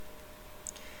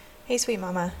Hey, sweet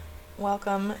mama.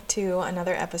 Welcome to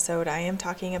another episode. I am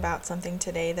talking about something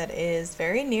today that is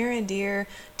very near and dear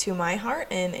to my heart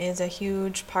and is a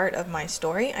huge part of my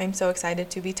story. I'm so excited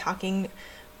to be talking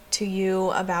to you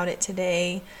about it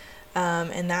today,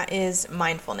 and that is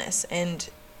mindfulness. And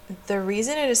the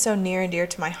reason it is so near and dear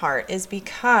to my heart is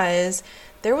because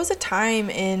there was a time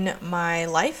in my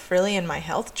life, really in my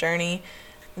health journey,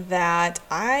 that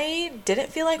I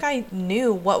didn't feel like I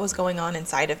knew what was going on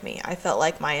inside of me. I felt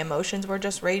like my emotions were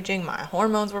just raging, my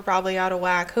hormones were probably out of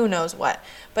whack, who knows what.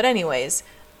 But anyways,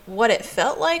 what it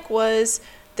felt like was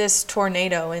this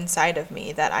tornado inside of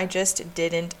me that I just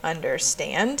didn't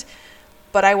understand.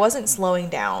 But I wasn't slowing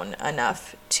down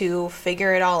enough to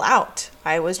figure it all out.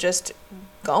 I was just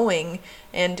going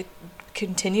and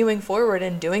continuing forward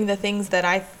and doing the things that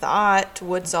I thought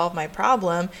would solve my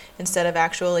problem instead of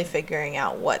actually figuring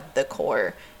out what the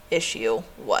core issue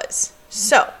was.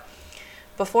 So,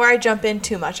 before I jump in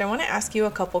too much, I want to ask you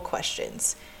a couple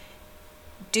questions.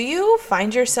 Do you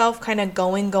find yourself kind of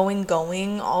going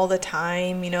all the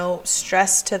time,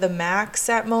 stressed to the max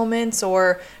at moments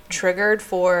or triggered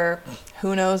for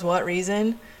who knows what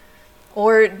reason?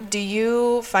 Or do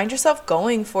you find yourself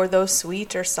going for those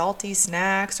sweet or salty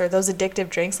snacks or those addictive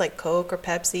drinks like Coke or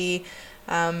Pepsi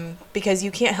because you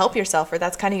can't help yourself, or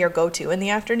that's kind of your go-to in the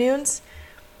afternoons?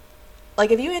 Like,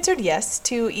 if you answered yes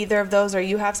to either of those, or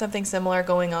you have something similar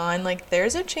going on, like,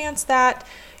 there's a chance that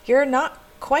you're not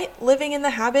quite living in the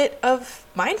habit of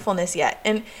mindfulness yet.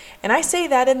 And I say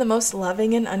that in the most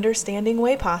loving and understanding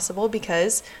way possible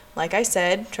because, like I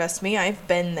said, trust me, I've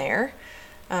been there.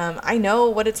 I know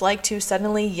what it's like to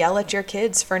suddenly yell at your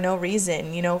kids for no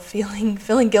reason,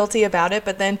 feeling guilty about it,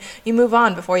 but then you move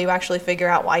on before you actually figure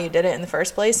out why you did it in the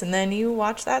first place, and then you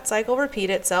watch that cycle repeat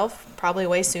itself, probably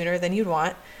way sooner than you'd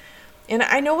want. And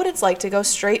I know what it's like to go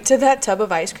straight to that tub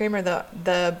of ice cream or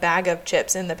the bag of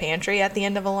chips in the pantry at the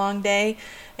end of a long day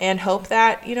and hope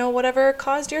that, whatever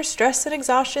caused your stress and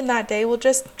exhaustion that day will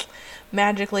just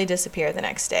magically disappear the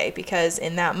next day, because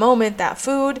in that moment, that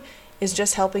food is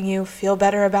just helping you feel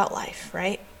better about life,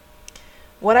 right?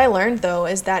 What I learned, though,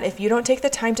 is that if you don't take the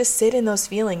time to sit in those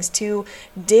feelings, to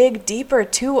dig deeper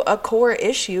to a core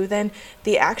issue, then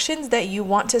the actions that you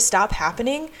want to stop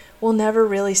happening will never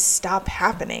really stop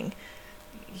happening.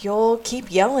 You'll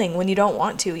keep yelling when you don't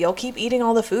want to. You'll keep eating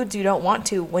all the foods you don't want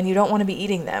to when you don't want to be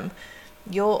eating them.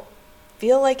 You'll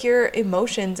feel like your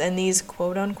emotions and these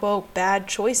quote-unquote bad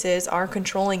choices are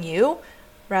controlling you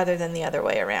rather than the other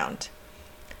way around.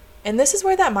 And this is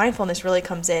where that mindfulness really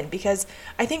comes in, because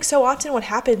I think so often what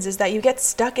happens is that you get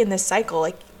stuck in this cycle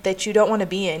like that you don't want to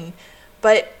be in,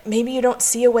 but maybe you don't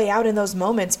see a way out in those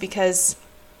moments because,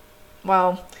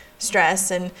 well, stress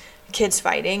and kids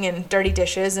fighting and dirty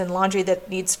dishes and laundry that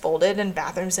needs folded and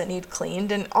bathrooms that need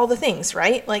cleaned and all the things,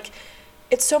 right? Like,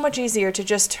 it's so much easier to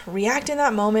just react in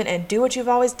that moment and do what you've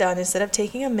always done instead of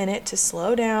taking a minute to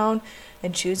slow down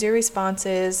and choose your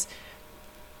responses.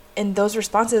 And those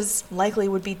responses likely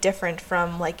would be different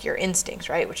from like your instincts,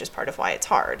 right? Which is part of why it's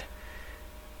hard.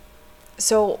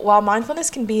 So while mindfulness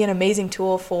can be an amazing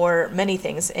tool for many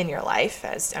things in your life,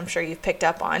 as I'm sure you've picked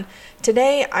up on,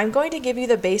 today I'm going to give you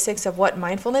the basics of what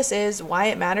mindfulness is, why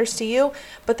it matters to you,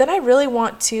 but then I really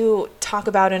want to talk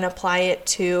about and apply it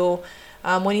to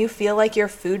when you feel like your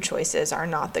food choices are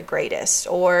not the greatest,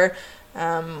 or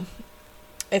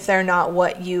if they're not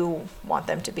what you want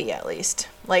them to be, at least.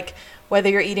 Like, whether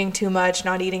you're eating too much,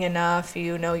 not eating enough,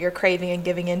 you're craving and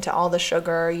giving in to all the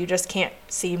sugar, you just can't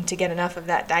seem to get enough of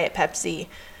that Diet Pepsi,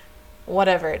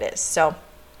 whatever it is. So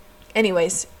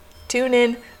anyways, tune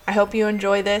in. I hope you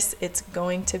enjoy this. It's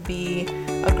going to be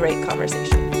a great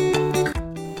conversation.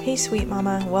 Hey, sweet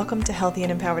mama. Welcome to Healthy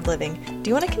and Empowered Living. Do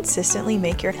you want to consistently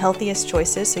make your healthiest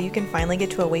choices so you can finally get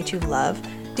to a weight you love?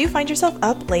 Do you find yourself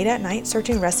up late at night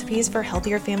searching recipes for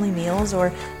healthier family meals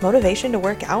or motivation to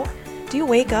work out? Do you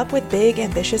wake up with big,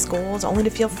 ambitious goals only to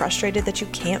feel frustrated that you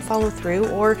can't follow through,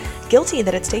 or guilty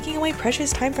that it's taking away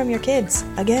precious time from your kids?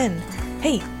 Again.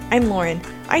 Hey, I'm Lauren.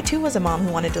 I too was a mom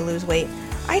who wanted to lose weight.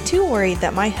 I too worried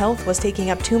that my health was taking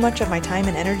up too much of my time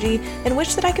and energy, and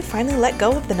wished that I could finally let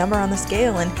go of the number on the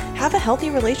scale and have a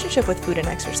healthy relationship with food and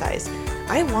exercise.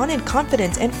 I wanted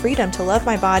confidence and freedom to love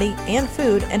my body and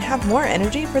food and have more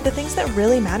energy for the things that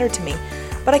really mattered to me.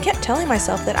 But I kept telling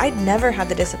myself that I'd never have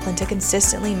the discipline to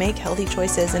consistently make healthy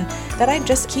choices and that I'd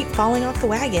just keep falling off the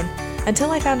wagon.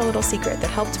 until I found a little secret that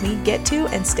helped me get to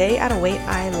and stay at a weight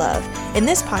I love. In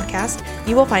this podcast,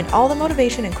 you will find all the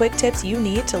motivation and quick tips you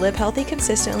need to live healthy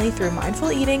consistently through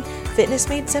mindful eating, fitness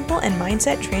made simple, and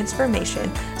mindset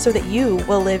transformation so that you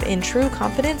will live in true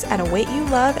confidence at a weight you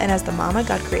love and as the mama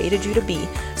God created you to be.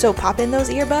 So pop in those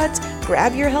earbuds,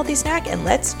 grab your healthy snack and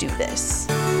let's do this.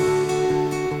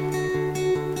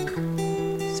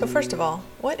 So first of all,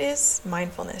 what is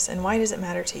mindfulness and why does it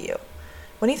matter to you?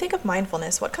 When you think of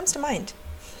mindfulness, what comes to mind?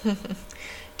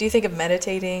 Do you think of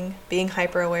meditating, being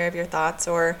hyper aware of your thoughts,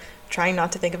 or trying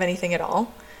not to think of anything at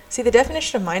all? See, the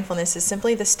definition of mindfulness is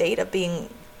simply the state of being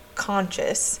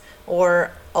conscious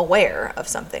or aware of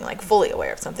something, like fully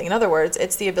aware of something. In other words,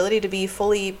 it's the ability to be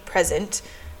fully present,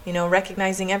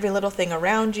 recognizing every little thing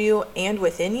around you and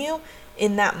within you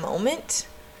in that moment,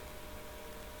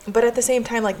 but at the same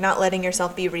time, like not letting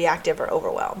yourself be reactive or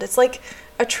overwhelmed. It's like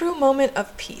a true moment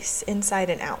of peace inside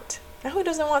and out. Now, who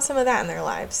doesn't want some of that in their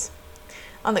lives?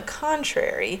 On the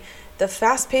contrary, the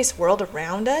fast-paced world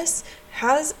around us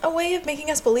has a way of making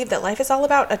us believe that life is all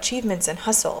about achievements and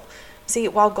hustle. See,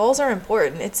 while goals are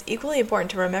important, it's equally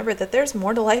important to remember that there's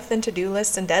more to life than to-do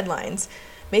lists and deadlines.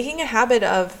 Making a habit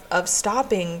of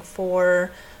stopping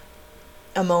for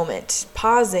a moment,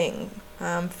 pausing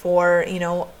for,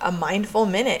 a mindful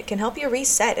minute can help you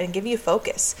reset and give you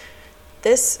focus.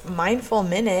 This mindful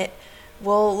minute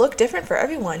will look different for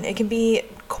everyone. It can be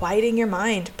quieting your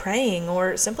mind, praying,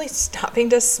 or simply stopping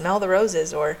to smell the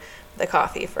roses or the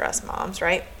coffee for us moms,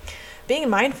 right? Being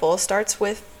mindful starts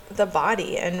with the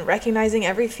body and recognizing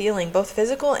every feeling, both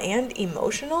physical and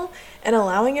emotional, and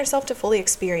allowing yourself to fully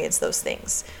experience those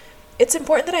things. It's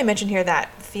important that I mention here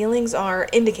that feelings are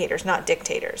indicators, not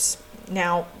dictators.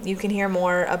 Now, you can hear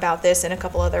more about this in a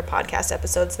couple other podcast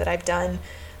episodes that I've done.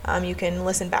 You can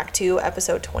listen back to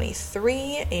episode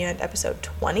 23 and episode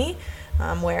 20,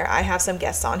 where I have some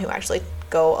guests on who actually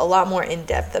go a lot more in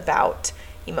depth about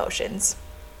emotions.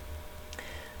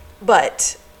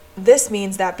 But this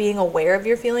means that being aware of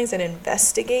your feelings and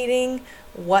investigating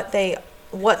what they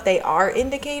are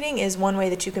indicating is one way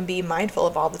that you can be mindful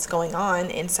of all that's going on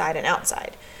inside and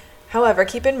outside. However,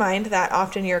 keep in mind that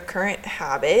often your current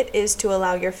habit is to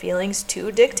allow your feelings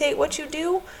to dictate what you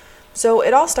do. So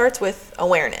it all starts with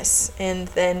awareness and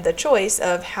then the choice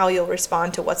of how you'll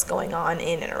respond to what's going on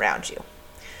in and around you.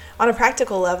 On a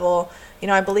practical level,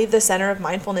 I believe the center of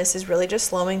mindfulness is really just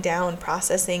slowing down,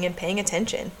 processing, and paying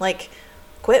attention. Like,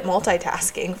 quit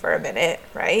multitasking for a minute,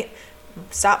 right?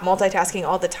 Stop multitasking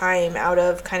all the time out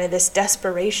of kind of this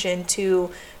desperation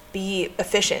to be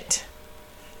efficient.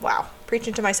 Wow,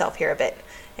 preaching to myself here a bit.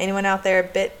 Anyone out there a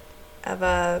bit of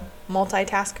a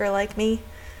multitasker like me?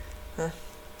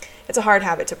 It's a hard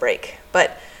habit to break,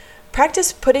 but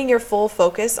practice putting your full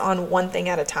focus on one thing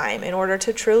at a time in order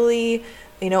to truly,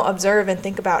 observe and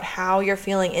think about how you're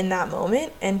feeling in that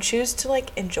moment and choose to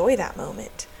enjoy that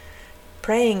moment.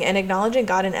 Praying and acknowledging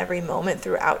God in every moment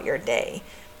throughout your day.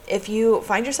 If you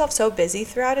find yourself so busy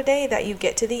throughout a day that you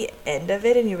get to the end of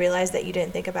it and you realize that you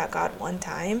didn't think about God one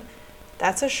time,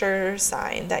 that's a sure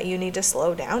sign that you need to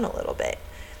slow down a little bit.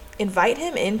 Invite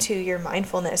him into your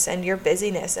mindfulness and your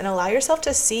busyness and allow yourself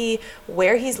to see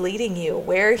where he's leading you,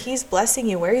 where he's blessing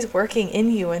you, where he's working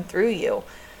in you and through you.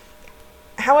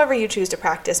 However you choose to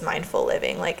practice mindful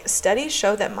living, studies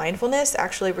show that mindfulness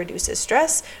actually reduces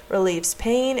stress, relieves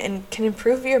pain, and can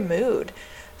improve your mood.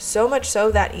 So much so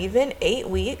that even 8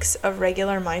 weeks of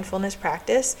regular mindfulness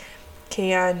practice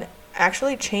can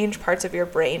actually change parts of your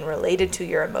brain related to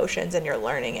your emotions and your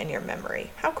learning and your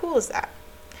memory. How cool is that?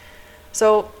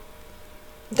 So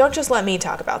don't just let me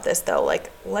talk about this though.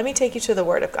 Let me take you to the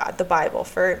Word of God, the Bible,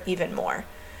 for even more.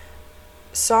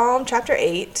 Psalm chapter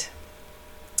 8,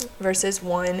 verses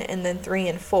 1 and then 3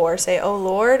 and 4 say, "O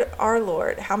Lord, our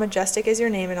Lord, how majestic is your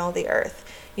name in all the earth.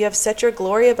 You have set your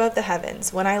glory above the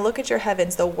heavens. When I look at your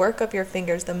heavens, the work of your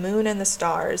fingers, the moon and the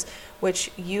stars, which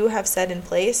you have set in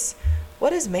place,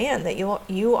 what is man that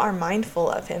you are mindful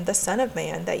of him, the son of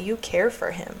man, that you care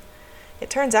for him?" It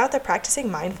turns out that practicing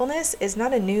mindfulness is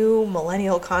not a new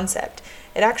millennial concept.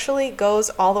 It actually goes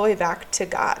all the way back to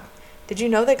God. Did you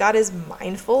know that God is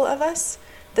mindful of us?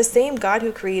 The same God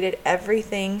who created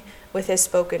everything with his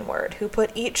spoken word, who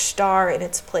put each star in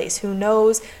its place, who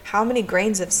knows how many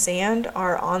grains of sand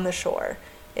are on the shore,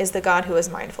 is the God who is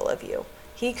mindful of you.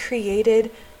 He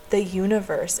created the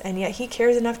universe, and yet he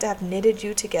cares enough to have knitted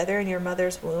you together in your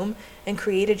mother's womb and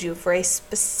created you for a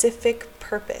specific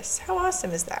purpose. How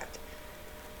awesome is that?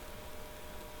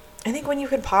 I think when you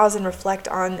can pause and reflect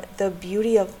on the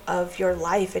beauty of your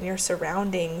life and your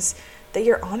surroundings, that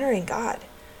you're honoring God.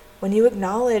 When you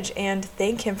acknowledge and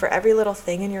thank him for every little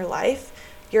thing in your life,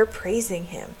 you're praising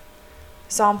him.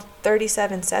 Psalm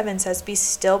 37:7 says, "Be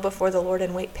still before the Lord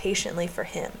and wait patiently for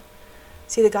him."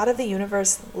 See, the God of the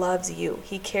universe loves you.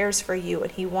 He cares for you,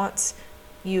 and he wants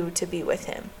you to be with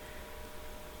him.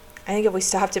 I think if we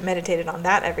stopped and meditated on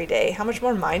that every day, how much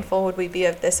more mindful would we be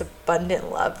of this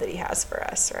abundant love that he has for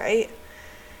us, right?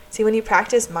 See, when you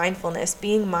practice mindfulness,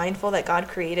 being mindful that God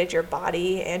created your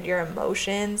body and your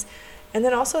emotions, and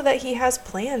then also that He has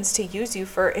plans to use you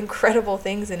for incredible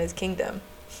things in His kingdom.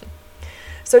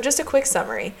 So just a quick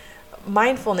summary.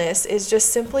 Mindfulness is just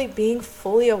simply being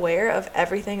fully aware of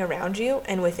everything around you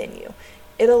and within you.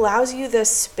 It allows you the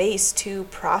space to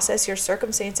process your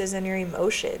circumstances and your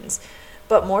emotions.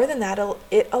 But more than that,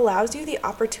 it allows you the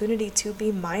opportunity to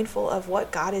be mindful of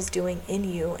what God is doing in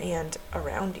you and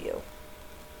around you.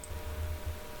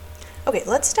 Okay,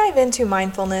 let's dive into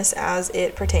mindfulness as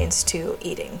it pertains to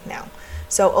eating now.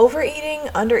 So overeating,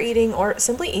 undereating, or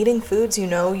simply eating foods you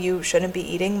know you shouldn't be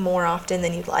eating more often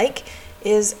than you'd like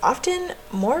is often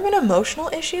more of an emotional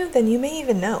issue than you may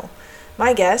even know.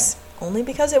 My guess, only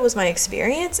because it was my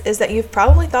experience, is that you've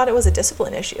probably thought it was a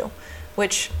discipline issue,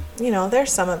 which,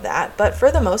 there's some of that, but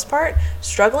for the most part,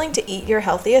 struggling to eat your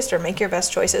healthiest or make your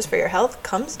best choices for your health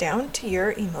comes down to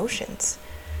your emotions.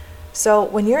 So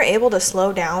when you're able to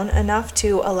slow down enough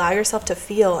to allow yourself to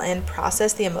feel and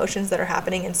process the emotions that are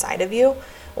happening inside of you,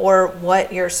 or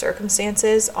what your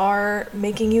circumstances are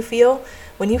making you feel,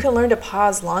 when you can learn to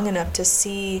pause long enough to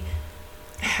see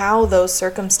how those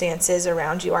circumstances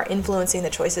around you are influencing the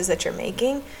choices that you're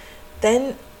making,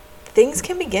 then things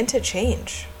can begin to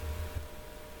change.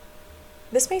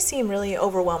 This may seem really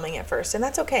overwhelming at first, and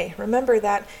that's okay. Remember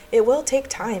that it will take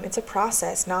time. It's a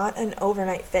process, not an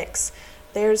overnight fix.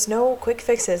 There's no quick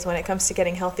fixes when it comes to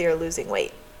getting healthy or losing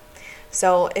weight.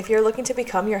 So if you're looking to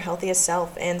become your healthiest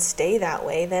self and stay that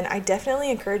way, then I definitely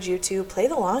encourage you to play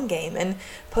the long game and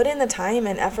put in the time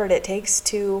and effort it takes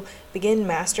to begin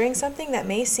mastering something that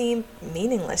may seem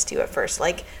meaningless to you at first,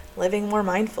 like living more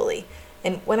mindfully.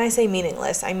 And when I say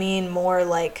meaningless, I mean more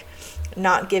like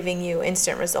not giving you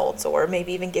instant results, or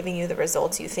maybe even giving you the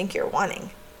results you think you're wanting.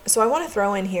 So I want to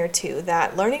throw in here too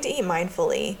that learning to eat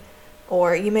mindfully,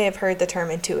 or you may have heard the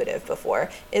term intuitive before,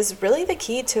 is really the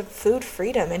key to food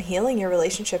freedom and healing your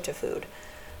relationship to food.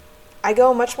 I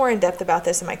go much more in depth about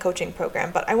this in my coaching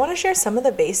program, but I want to share some of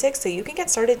the basics so you can get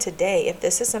started today if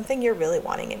this is something you're really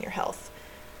wanting in your health.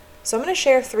 So I'm going to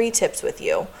share 3 tips with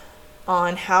you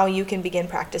on how you can begin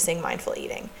practicing mindful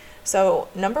eating. So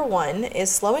number 1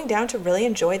 is slowing down to really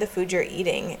enjoy the food you're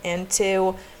eating and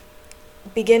to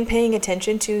begin paying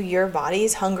attention to your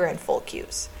body's hunger and full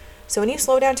cues. So when you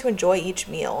slow down to enjoy each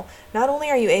meal, not only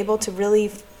are you able to really,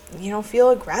 feel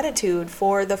a gratitude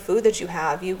for the food that you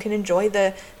have, you can enjoy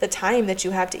the time that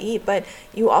you have to eat, but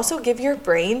you also give your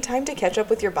brain time to catch up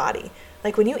with your body.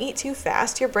 Like when you eat too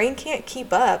fast, your brain can't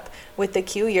keep up with the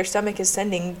cue your stomach is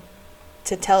sending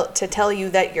to tell you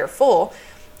that you're full.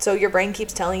 So your brain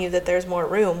keeps telling you that there's more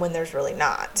room when there's really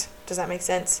not. Does that make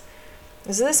sense?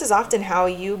 So this is often how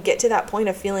you get to that point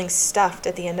of feeling stuffed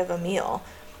at the end of a meal.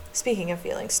 Speaking of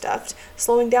feeling stuffed,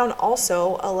 slowing down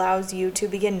also allows you to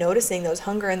begin noticing those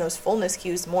hunger and those fullness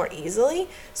cues more easily,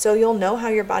 so you'll know how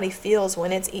your body feels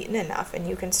when it's eaten enough and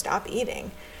you can stop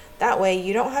eating. That way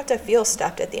you don't have to feel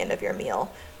stuffed at the end of your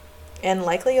meal. And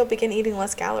likely you'll begin eating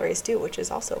less calories too, which is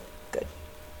also good.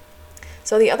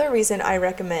 So the other reason I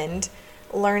recommend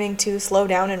learning to slow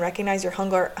down and recognize your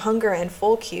hunger and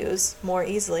full cues more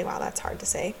easily, wow, that's hard to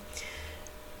say,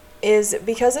 is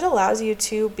because it allows you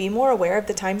to be more aware of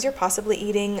the times you're possibly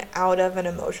eating out of an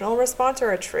emotional response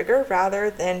or a trigger rather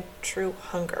than true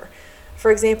hunger. For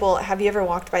example, have you ever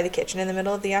walked by the kitchen in the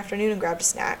middle of the afternoon and grabbed a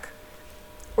snack?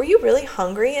 Were you really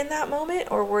hungry in that moment,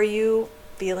 or were you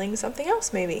feeling something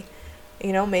else maybe?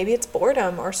 Maybe it's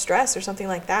boredom or stress or something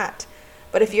like that.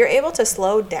 But if you're able to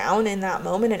slow down in that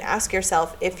moment and ask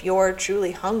yourself if you're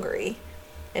truly hungry,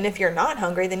 and if you're not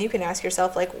hungry, then you can ask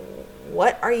yourself,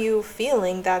 what are you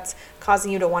feeling that's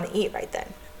causing you to want to eat right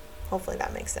then? Hopefully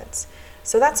that makes sense.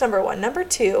 So that's number 1. Number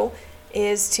 2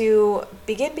 is to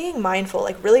begin being mindful,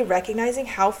 really recognizing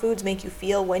how foods make you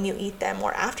feel when you eat them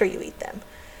or after you eat them.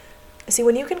 See,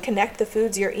 when you can connect the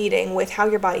foods you're eating with how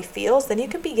your body feels, then you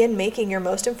can begin making your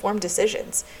most informed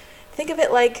decisions. Think of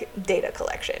it like data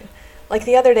collection. Like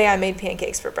the other day I made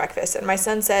pancakes for breakfast and my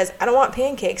son says, I don't want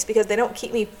pancakes because they don't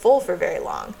keep me full for very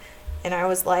long. And I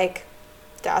was like,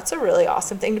 that's a really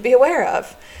awesome thing to be aware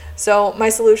of. So my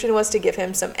solution was to give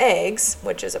him some eggs,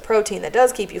 which is a protein that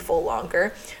does keep you full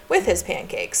longer, with his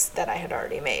pancakes that I had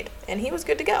already made. And he was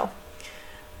good to go.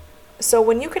 So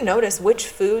when you can notice which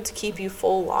foods keep you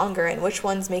full longer and which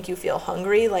ones make you feel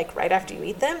hungry, right after you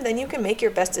eat them, then you can make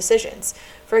your best decisions.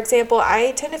 For example,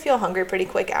 I tend to feel hungry pretty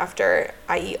quick after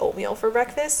I eat oatmeal for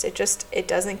breakfast. It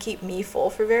doesn't keep me full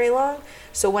for very long.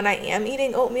 So when I am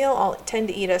eating oatmeal, I'll tend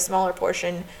to eat a smaller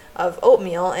portion of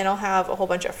oatmeal and I'll have a whole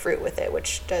bunch of fruit with it,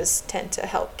 which does tend to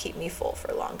help keep me full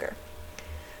for longer.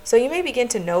 So you may begin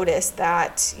to notice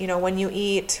that, when you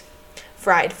eat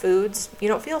fried foods, you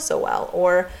don't feel so well.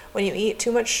 Or when you eat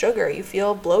too much sugar, you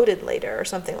feel bloated later or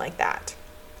something like that.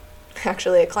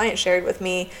 Actually, a client shared with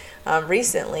me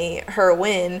recently her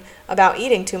win about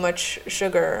eating too much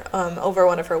sugar over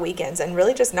one of her weekends and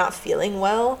really just not feeling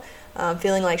well,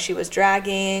 feeling like she was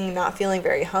dragging, not feeling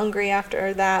very hungry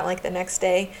after that, like the next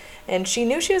day. And she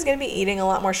knew she was going to be eating a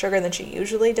lot more sugar than she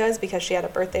usually does because she had a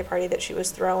birthday party that she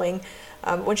was throwing.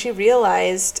 When she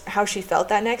realized how she felt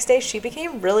that next day, she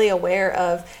became really aware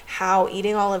of how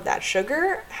eating all of that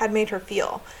sugar had made her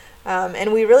feel.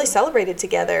 And we really celebrated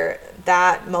together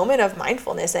that moment of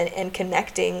mindfulness and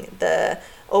connecting the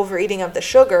overeating of the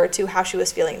sugar to how she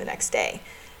was feeling the next day.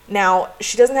 Now,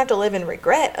 she doesn't have to live in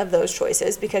regret of those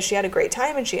choices because she had a great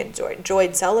time and she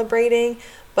enjoyed celebrating,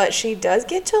 but she does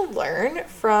get to learn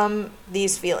from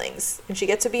these feelings, and she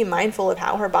gets to be mindful of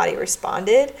how her body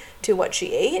responded to what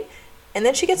she ate, and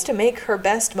then she gets to make her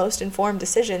best, most informed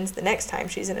decisions the next time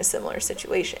she's in a similar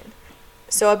situation.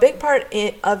 So a big part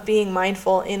of being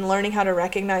mindful in learning how to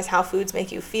recognize how foods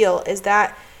make you feel is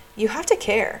that you have to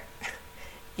care.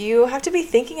 You have to be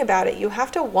thinking about it. You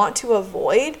have to want to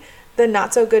avoid the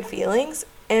not so good feelings,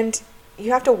 and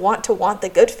you have to want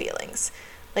the good feelings.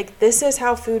 Like, this is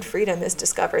how food freedom is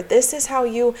discovered. This is how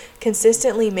you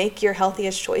consistently make your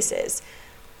healthiest choices.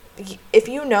 If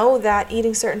you know that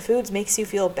eating certain foods makes you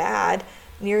feel bad,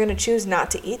 you're going to choose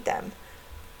not to eat them.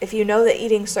 If you know that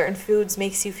eating certain foods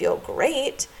makes you feel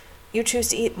great, you choose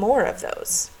to eat more of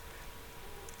those.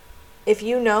 If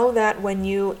you know that when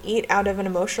you eat out of an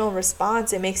emotional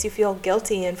response, it makes you feel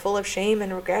guilty and full of shame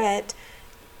and regret,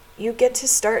 you get to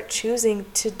start choosing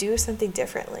to do something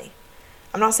differently.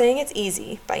 I'm not saying it's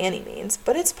easy by any means,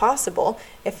 but it's possible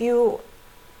if you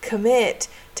commit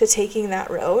to taking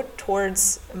that road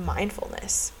towards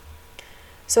mindfulness.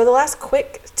 So the last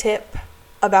quick tip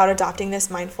about adopting this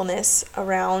mindfulness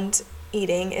around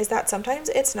eating is that sometimes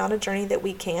it's not a journey that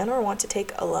we can or want to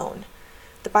take alone.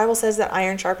 The Bible says that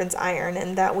iron sharpens iron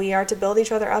and that we are to build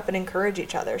each other up and encourage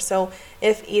each other. So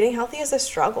if eating healthy is a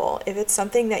struggle, if it's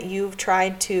something that you've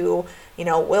tried to,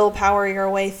 willpower your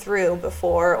way through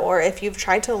before, or if you've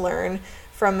tried to learn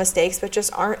from mistakes but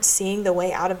just aren't seeing the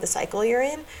way out of the cycle you're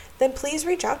in, then please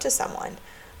reach out to someone.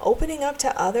 Opening up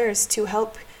to others to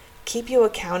help keep you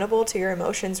accountable to your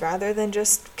emotions rather than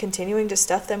just continuing to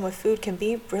stuff them with food can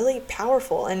be really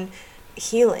powerful and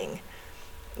healing.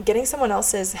 Getting someone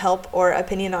else's help or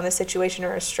opinion on a situation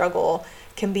or a struggle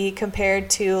can be compared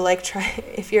to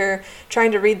if you're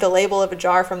trying to read the label of a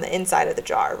jar from the inside of the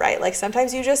jar, right? Like,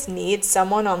 sometimes you just need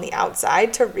someone on the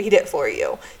outside to read it for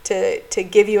you, to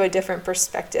give you a different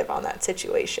perspective on that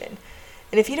situation.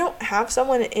 And if you don't have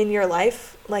someone in your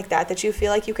life like that you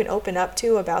feel like you can open up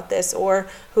to about this, or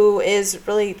who is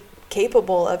really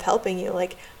capable of helping you,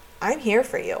 I'm here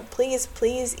for you.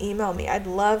 Please email me. I'd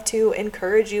love to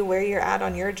encourage you where you're at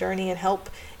on your journey and help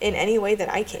in any way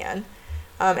that I can.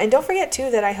 And don't forget, too,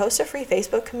 that I host a free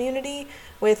Facebook community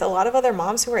with a lot of other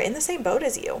moms who are in the same boat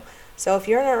as you. So if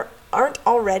you aren't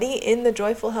already in the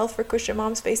Joyful Health for Christian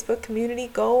Moms Facebook community,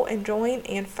 go and join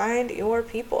and find your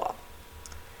people.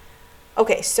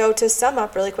 Okay, so to sum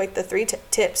up really quick, the three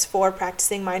tips for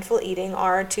practicing mindful eating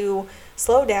are to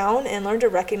slow down and learn to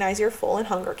recognize your full and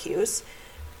hunger cues.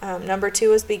 Number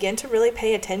 2 is begin to really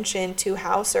pay attention to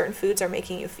how certain foods are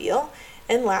making you feel.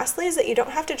 And lastly is that you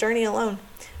don't have to journey alone.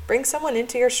 Bring someone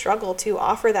into your struggle to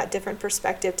offer that different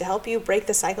perspective to help you break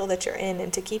the cycle that you're in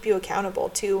and to keep you accountable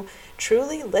to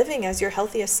truly living as your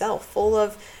healthiest self, full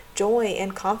of joy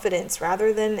and confidence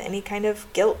rather than any kind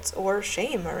of guilt or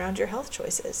shame around your health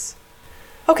choices.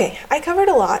 Okay, I covered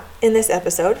a lot in this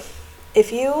episode.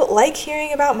 If you like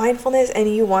hearing about mindfulness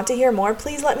and you want to hear more,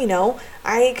 please let me know.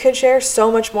 I could share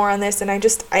so much more on this, and I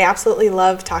absolutely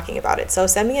love talking about it. So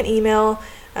send me an email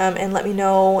and let me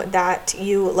know that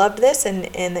you loved this and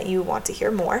that you want to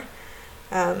hear more.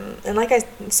 And like I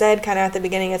said kind of at the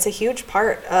beginning, it's a huge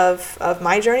part of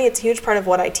my journey. It's a huge part of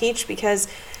what I teach, because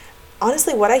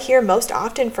honestly, what I hear most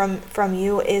often from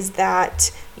you is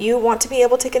that you want to be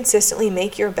able to consistently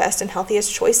make your best and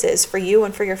healthiest choices for you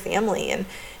and for your family.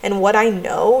 And what I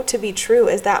know to be true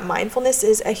is that mindfulness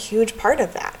is a huge part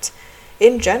of that.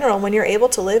 In general, when you're able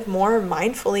to live more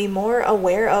mindfully, more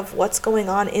aware of what's going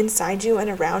on inside you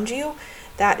and around you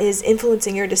that is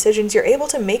influencing your decisions, you're able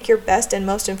to make your best and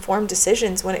most informed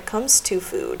decisions when it comes to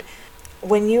food.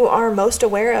 When you are most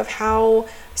aware of how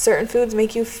certain foods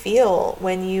make you feel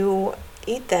when you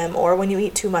eat them or when you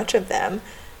eat too much of them,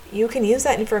 you can use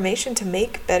that information to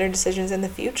make better decisions in the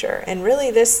future. And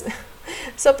really, this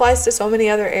applies to so many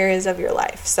other areas of your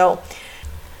life. So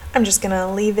I'm just going to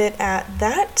leave it at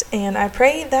that, and I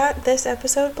pray that this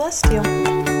episode blessed you.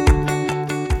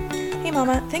 Hey Hey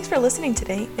Mama, thanks for listening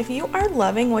today. If you are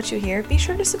loving what you hear, be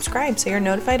sure to subscribe so you're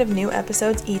notified of new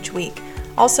episodes each week.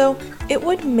 Also, it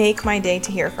would make my day to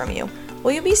hear from you.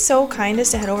 Will you be so kind as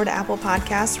to head over to Apple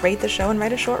Podcasts, rate the show, and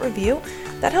write a short review?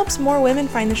 That helps more women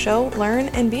find the show, learn,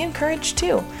 and be encouraged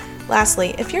too.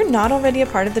 Lastly, if you're not already a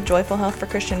part of the Joyful Health for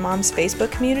Christian Moms Facebook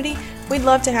community, we'd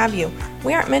love to have you.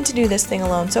 We aren't meant to do this thing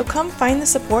alone, so come find the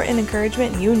support and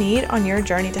encouragement you need on your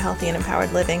journey to healthy and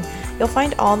empowered living. You'll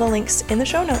find all the links in the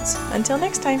show notes. Until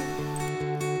next time.